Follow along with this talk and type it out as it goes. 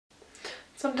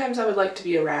Sometimes I would like to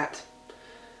be a rat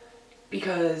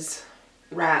because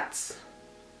rats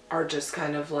are just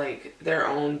kind of like their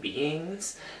own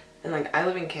beings. And like I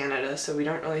live in Canada, so we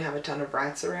don't really have a ton of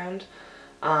rats around.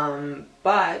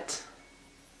 But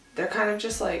they're kind of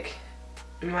just like,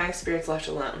 in my experience, left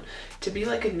alone. To be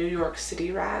like a New York City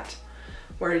rat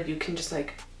where you can just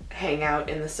like hang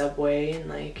out in the subway and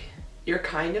like you're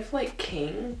kind of like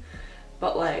king,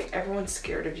 but like everyone's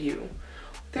scared of you.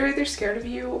 They're either scared of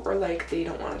you or like they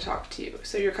don't want to talk to you.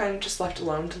 So you're kind of just left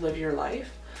alone to live your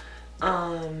life.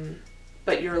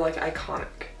 But you're like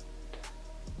iconic.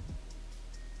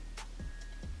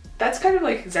 That's kind of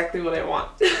like exactly what I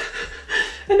want.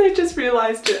 And I just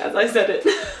realized it as I said it.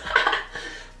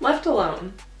 Left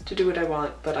alone to do what I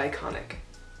want, but iconic.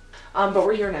 But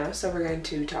we're here now, so we're going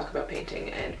to talk about painting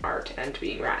and art and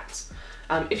being rats.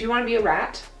 If you want to be a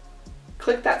rat,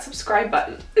 click that subscribe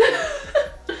button.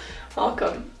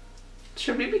 Welcome.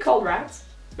 Should we be called rats?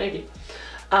 Maybe.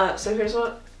 So here's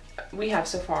what we have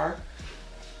so far.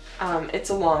 It's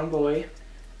a long boy.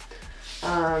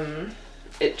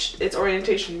 Its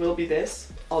orientation will be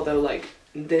this, although like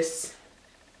this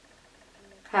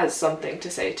has something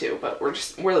to say too, but we're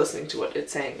listening to what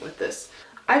it's saying with this.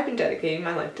 I've been dedicating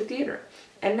my life to theater,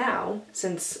 and now,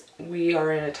 since we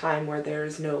are in a time where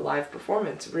there's no live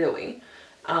performance really,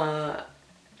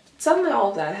 suddenly all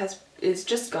of that is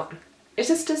just gone. It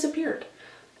just disappeared.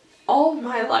 All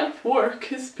my life work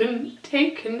has been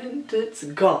taken and it's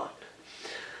gone.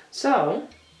 So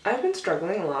I've been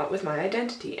struggling a lot with my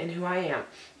identity and who I am.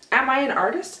 Am I an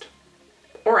artist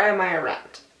or am I a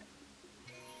rat?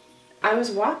 I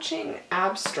was watching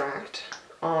Abstract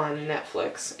on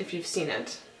Netflix. If you've seen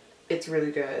it, it's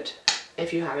really good.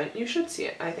 If you haven't, you should see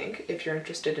it, I think, if you're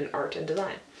interested in art and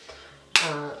design.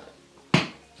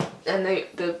 And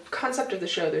the concept of the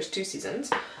show, there's 2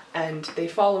 seasons, and they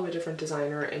follow a different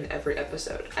designer in every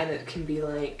episode. And it can be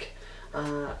like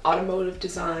automotive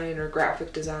design or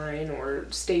graphic design or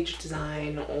stage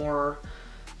design or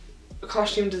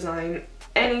costume design,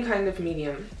 any kind of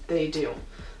medium they do.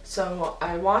 So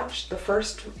I watched the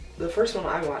first one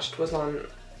I watched was on,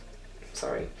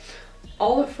 sorry,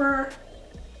 Olafur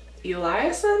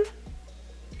Eliasson?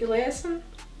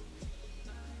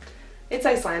 It's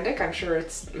Icelandic, I'm sure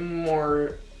it's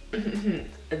more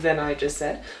than I just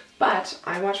said, but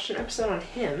I watched an episode on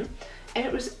him and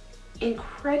it was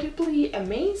incredibly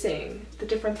amazing, the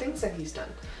different things that he's done.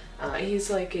 He's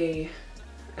like a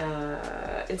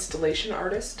installation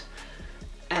artist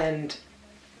and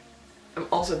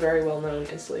also very well-known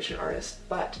installation artist,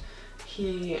 but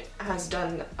he has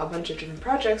done a bunch of different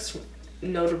projects,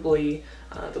 notably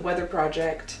the weather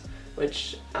project,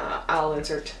 which I'll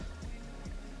insert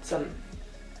some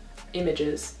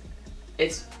images.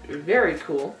 It's very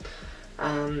cool.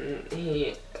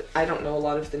 I don't know a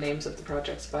lot of the names of the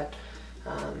projects, but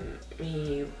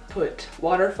he put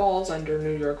waterfalls under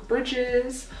New York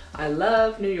bridges. I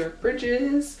love New York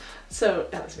bridges, so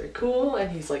that was very cool.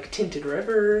 And he's like tinted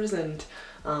rivers, and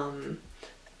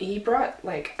he brought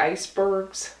like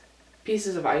icebergs,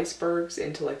 pieces of icebergs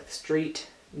into like the street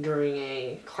during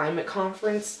a climate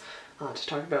conference to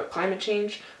talk about climate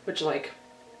change, which like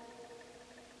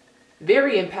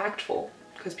very impactful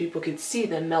because people could see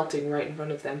them melting right in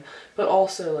front of them, but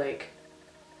also like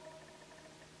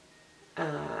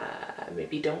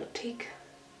maybe don't take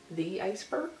the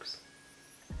icebergs.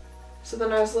 So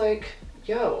then I was like,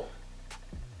 yo,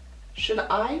 should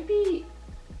I be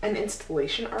an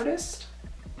installation artist?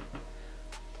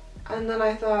 And then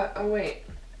I thought, oh wait,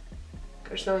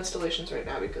 there's no installations right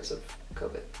now because of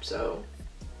COVID, so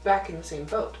back in the same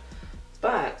boat.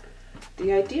 But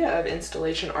the idea of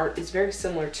installation art is very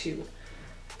similar to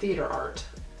theater art,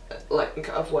 like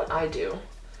of what I do,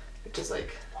 which is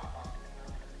like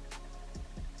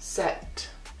set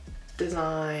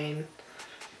design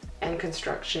and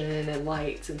construction and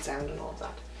lights and sound and all of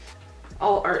that.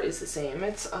 All art is the same.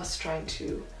 It's us trying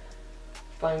to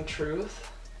find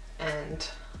truth and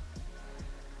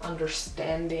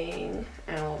understanding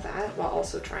and all that while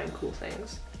also trying cool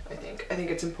things. I think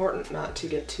it's important not to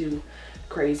get too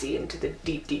crazy into the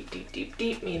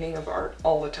deep meaning of art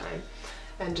all the time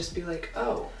and just be like,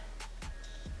 oh,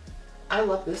 I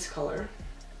love this color,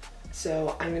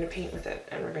 so I'm gonna paint with it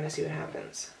and we're gonna see what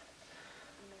happens.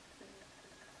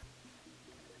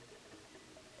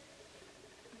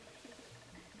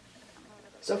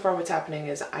 So far what's happening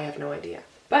is I have no idea.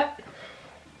 But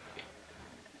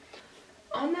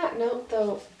on that note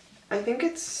though, I think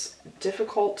it's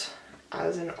difficult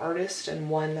as an artist and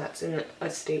one that's in a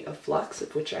state of flux,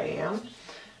 of which I am,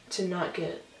 to not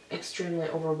get extremely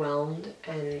overwhelmed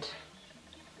and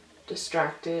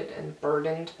distracted and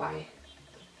burdened by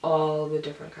all the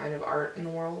different kind of art in the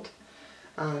world.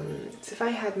 So if I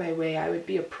had my way, I would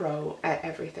be a pro at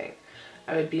everything.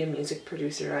 I would be a music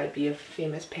producer, I'd be a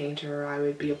famous painter, I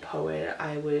would be a poet,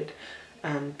 I would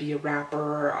be a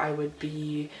rapper, I would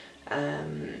be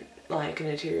like an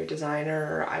interior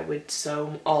designer, I would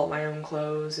sew all my own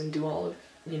clothes and do all of,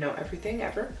 you know, everything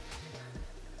ever,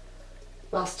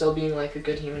 while still being like a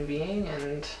good human being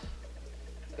and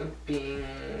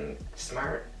being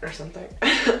smart or something.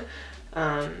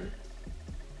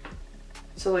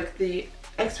 So like the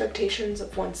expectations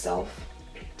of oneself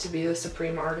to be the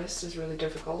supreme artist is really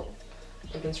difficult.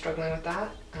 I've been struggling with that.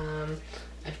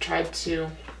 I've tried to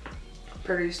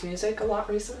produce music a lot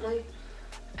recently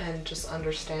and just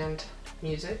understand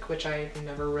music, which I've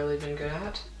never really been good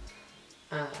at.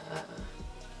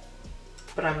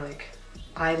 But I'm like,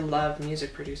 I love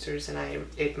music producers and I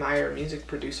admire music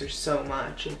producers so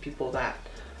much, and people that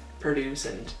produce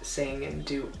and sing and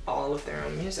do all of their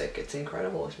own music. It's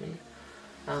incredible to me.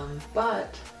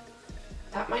 But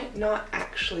that might not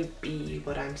actually be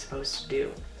what I'm supposed to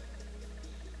do.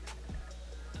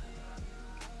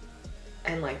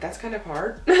 And like, that's kind of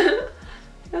hard.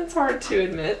 That's hard to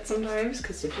admit sometimes,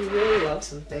 because if you really love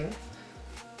something,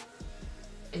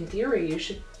 in theory you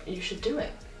should do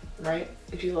it, right?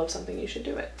 If you love something, you should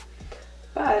do it.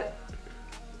 But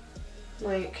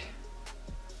like,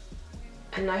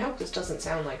 and I hope this doesn't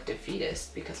sound like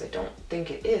defeatist, because I don't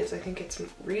think it is. I think it's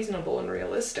reasonable and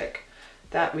realistic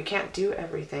that we can't do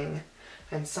everything,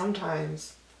 and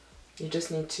sometimes you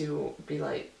just need to be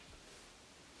like,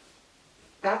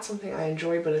 that's something I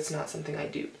enjoy, but it's not something I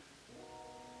do.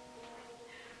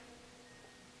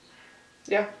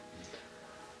 Yeah.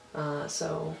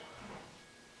 So,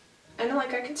 and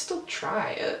like, I can still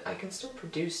try it, I can still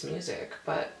produce music,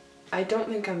 but I don't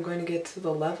think I'm going to get to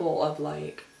the level of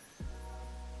like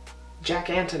Jack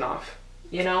Antonoff,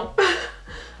 you know?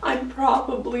 I'm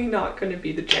probably not going to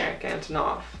be the Jack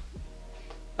Antonoff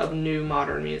of new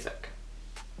modern music,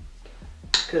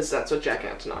 because that's what Jack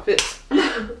Antonoff is.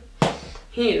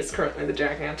 He is currently the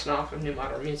Jack Antonoff of new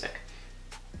modern music.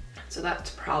 So that's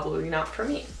probably not for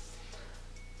me.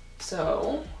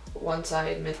 So once I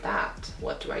admit that,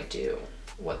 what do I do?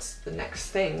 What's the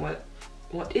next thing?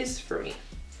 What is for me?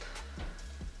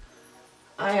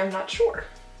 I am not sure.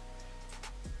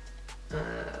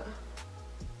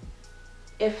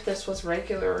 If this was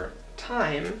regular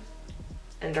time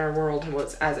and our world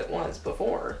was as it was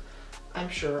before, I'm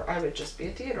sure I would just be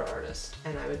a theater artist,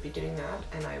 and I would be doing that,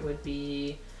 and I would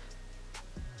be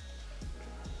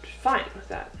fine with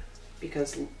that,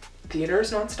 because theater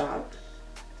is nonstop.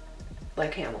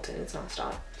 Like Hamilton, it's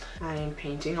nonstop. I'm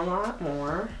painting a lot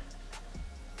more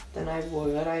than I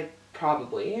would,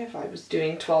 probably, if I was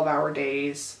doing 12-hour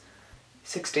days,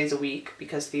 6 days a week,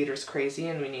 because theater's crazy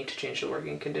and we need to change the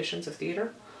working conditions of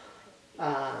theater.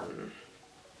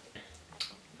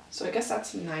 So I guess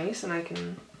that's nice, and I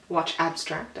can watch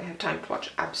Abstract. I have time to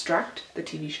watch Abstract, the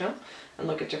TV show, and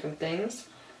look at different things.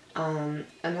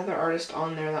 Another artist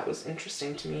on there that was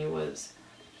interesting to me was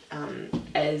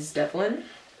Devlin,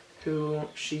 who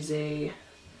she's a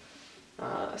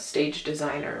stage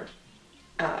designer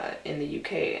in the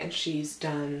UK, and she's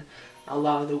done a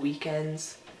lot of the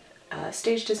weekends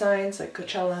stage designs like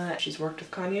Coachella. She's worked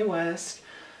with Kanye West.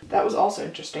 That was also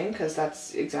interesting, because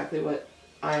that's exactly what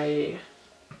I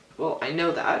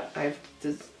know that.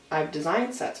 I've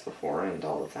designed sets before and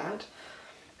all of that,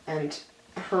 and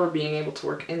her being able to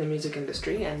work in the music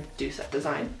industry and do set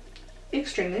design,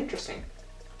 extremely interesting.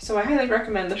 So I highly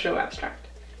recommend the show Abstract.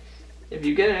 If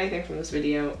you get anything from this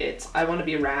video, it's I want to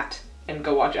be a rat and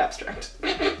go watch Abstract.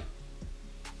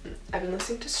 I've been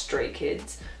listening to Stray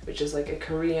Kids, which is like a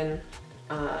Korean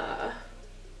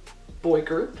boy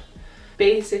group.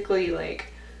 Basically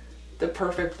like the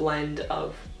perfect blend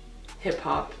of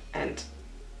hip-hop and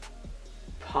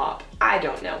pop. I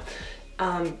don't know.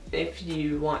 If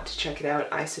you want to check it out,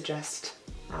 I suggest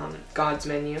God's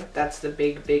Menu. That's the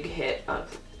big hit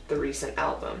of the recent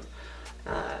album.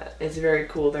 It's very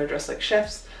cool. They're dressed like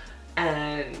chefs,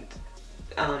 and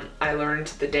I learned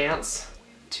the dance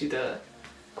to the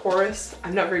chorus.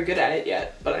 I'm not very good at it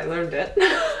yet, but I learned it.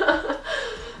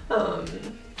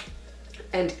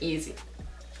 And Easy.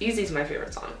 Easy's my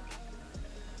favorite song.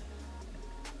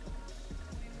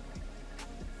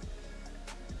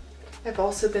 I've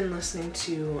also been listening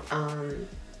to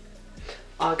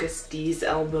Agust D's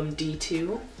album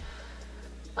D2.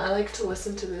 I like to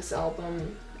listen to this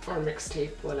album, or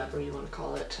mixtape, whatever you want to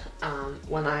call it,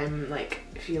 when I'm like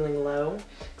feeling low,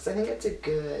 because I think it's a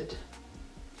good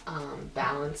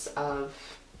balance of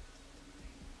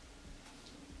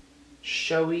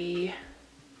showy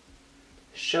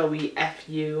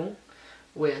FU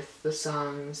with the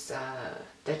songs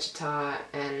D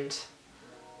and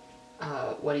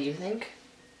What Do You Think?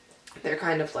 They're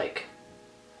kind of like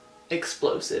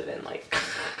explosive and like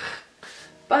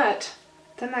but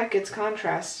then that gets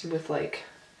contrasted with like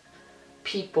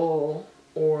People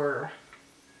or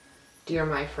Dear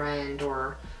My Friend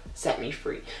or Set Me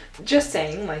Free. Just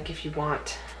saying, like, if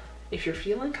you're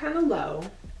feeling kind of low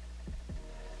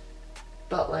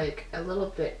but like a little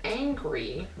bit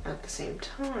angry at the same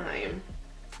time,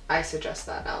 I suggest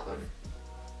that album.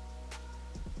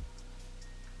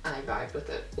 I vibe with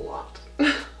it a lot.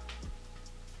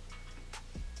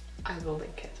 I will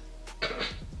link it.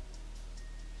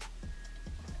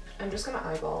 I'm just gonna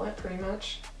eyeball it pretty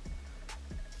much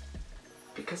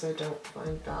because I don't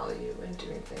find value in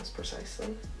doing things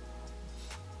precisely.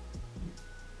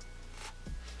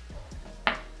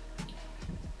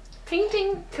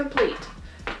 Painting complete.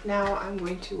 Now I'm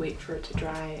going to wait for it to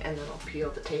dry and then I'll peel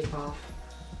the tape off.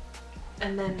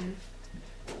 And then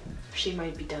she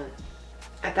might be done.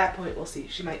 At that point we'll see.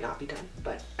 She might not be done,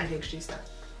 but I think she's done.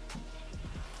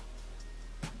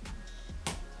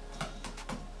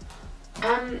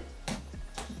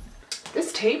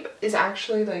 This tape is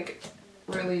actually like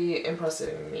really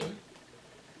impressive me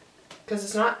because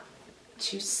it's not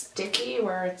too sticky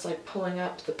where it's like pulling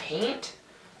up the paint,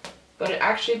 but it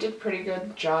actually did a pretty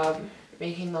good job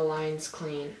making the lines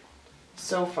clean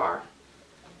so far.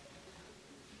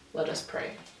 Let us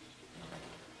pray.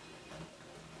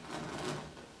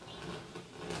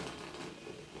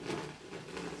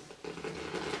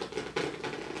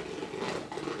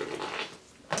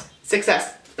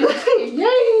 Success.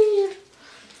 Yay!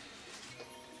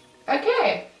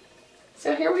 Okay,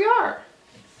 so here we are.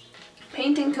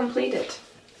 Painting completed.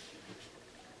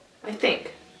 I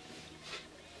think.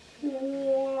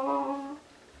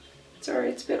 Sorry,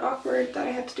 it's a bit awkward that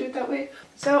I have to do it that way.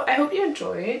 So I hope you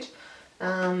enjoyed.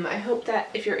 I hope that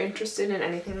if you're interested in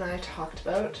anything that I talked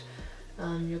about,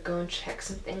 you'll go and check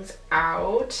some things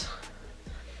out.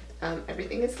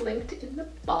 Everything is linked in the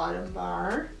bottom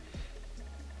bar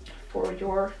for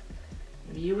your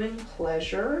viewing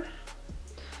pleasure.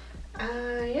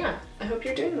 Yeah, I hope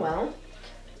you're doing well,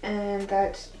 and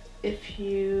that if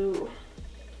you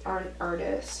are an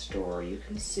artist or you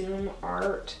consume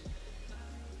art,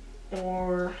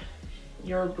 or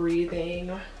you're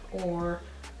breathing, or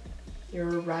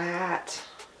you're a rat,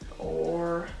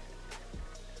 or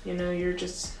you know, you're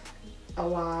just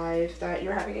alive, that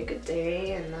you're having a good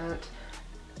day and that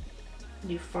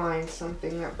you find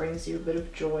something that brings you a bit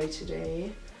of joy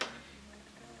today,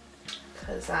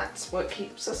 because that's what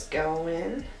keeps us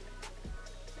going.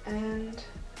 And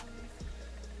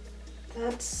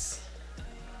that's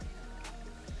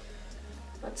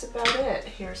about it.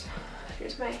 Here's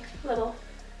my little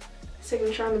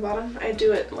signature on the bottom. I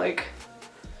do it like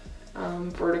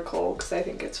vertical because I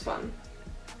think it's fun.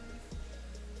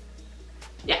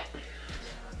 Yeah.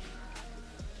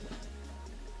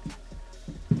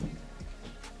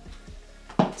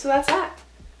 So that's that.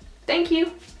 Thank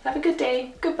you. Have a good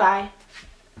day. Goodbye.